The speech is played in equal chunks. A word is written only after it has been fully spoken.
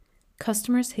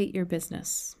Customers hate your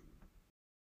business.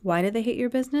 Why do they hate your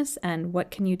business, and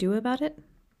what can you do about it?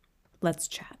 Let's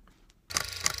chat.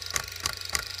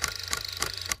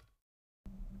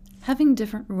 Having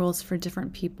different rules for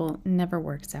different people never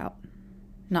works out.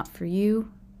 Not for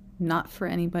you, not for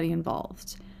anybody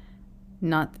involved.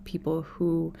 Not the people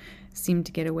who seem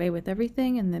to get away with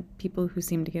everything and the people who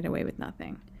seem to get away with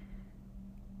nothing.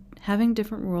 Having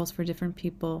different rules for different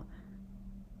people,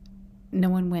 no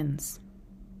one wins.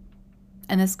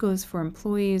 And this goes for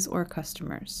employees or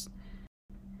customers.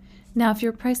 Now, if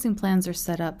your pricing plans are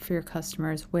set up for your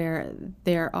customers where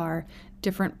there are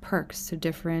different perks, so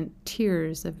different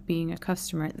tiers of being a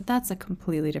customer, that's a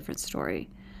completely different story.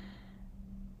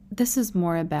 This is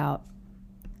more about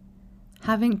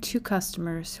having two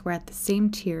customers who are at the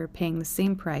same tier paying the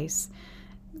same price,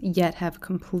 yet have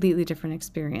completely different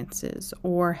experiences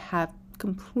or have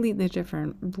completely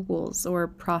different rules or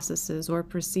processes or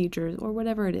procedures or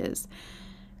whatever it is.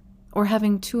 Or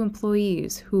having two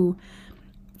employees who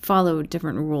follow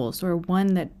different rules, or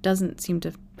one that doesn't seem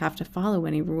to have to follow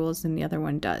any rules and the other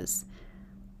one does.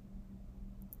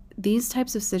 These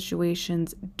types of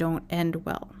situations don't end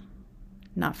well.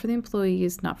 Not for the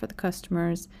employees, not for the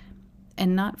customers,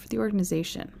 and not for the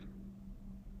organization.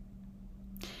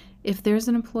 If there's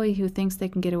an employee who thinks they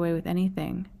can get away with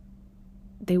anything,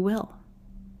 they will.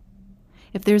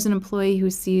 If there's an employee who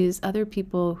sees other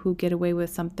people who get away with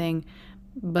something,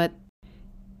 but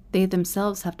they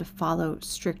themselves have to follow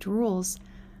strict rules,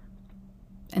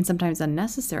 and sometimes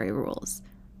unnecessary rules,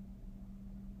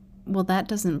 well, that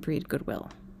doesn't breed goodwill.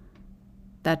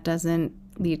 That doesn't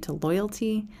lead to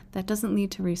loyalty. That doesn't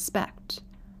lead to respect.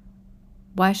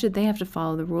 Why should they have to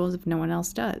follow the rules if no one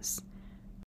else does?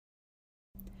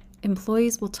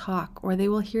 Employees will talk, or they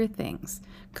will hear things.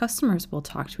 Customers will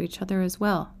talk to each other as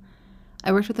well.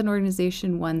 I worked with an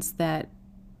organization once that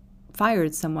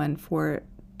fired someone for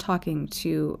talking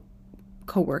to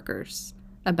coworkers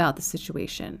about the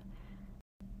situation.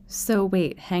 So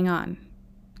wait, hang on.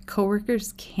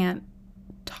 Coworkers can't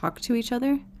talk to each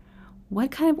other?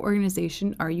 What kind of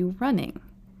organization are you running?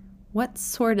 What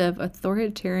sort of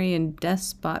authoritarian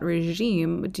despot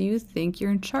regime do you think you're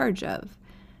in charge of?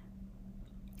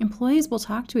 Employees will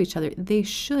talk to each other. They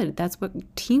should. That's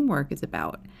what teamwork is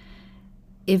about.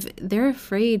 If they're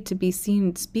afraid to be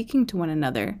seen speaking to one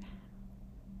another,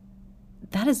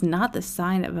 that is not the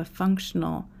sign of a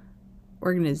functional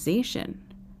organization.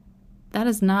 That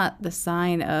is not the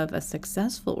sign of a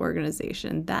successful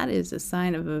organization. That is a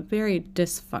sign of a very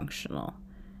dysfunctional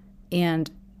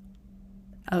and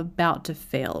about to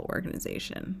fail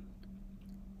organization.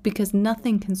 Because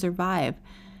nothing can survive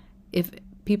if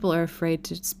people are afraid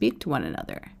to speak to one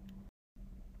another.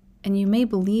 And you may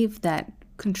believe that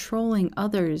controlling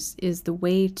others is the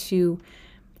way to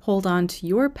hold on to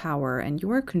your power and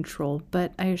your control,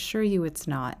 but I assure you it's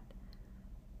not.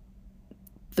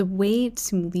 The way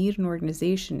to lead an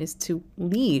organization is to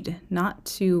lead, not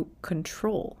to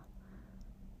control.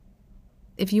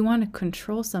 If you want to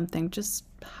control something, just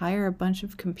hire a bunch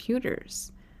of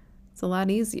computers. It's a lot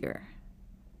easier.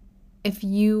 If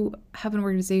you have an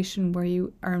organization where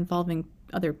you are involving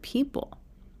other people,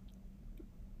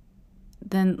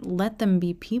 then let them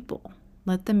be people.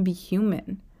 Let them be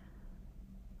human.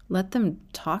 Let them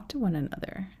talk to one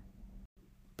another.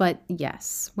 But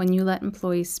yes, when you let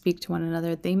employees speak to one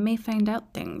another, they may find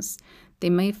out things. They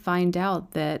may find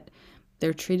out that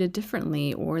they're treated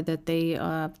differently or that they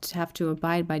have to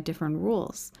abide by different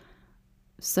rules.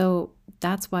 So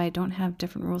that's why I don't have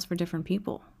different rules for different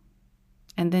people.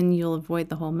 And then you'll avoid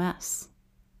the whole mess.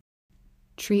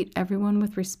 Treat everyone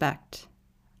with respect.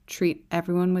 Treat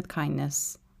everyone with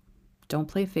kindness. Don't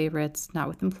play favorites, not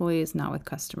with employees, not with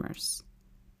customers.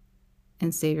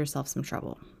 And save yourself some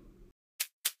trouble.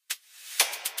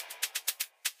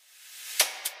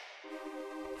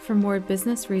 For more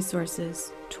business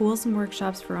resources, tools and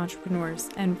workshops for entrepreneurs,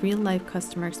 and real-life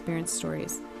customer experience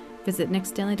stories, visit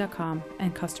nickstanley.com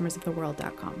and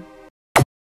customersoftheworld.com.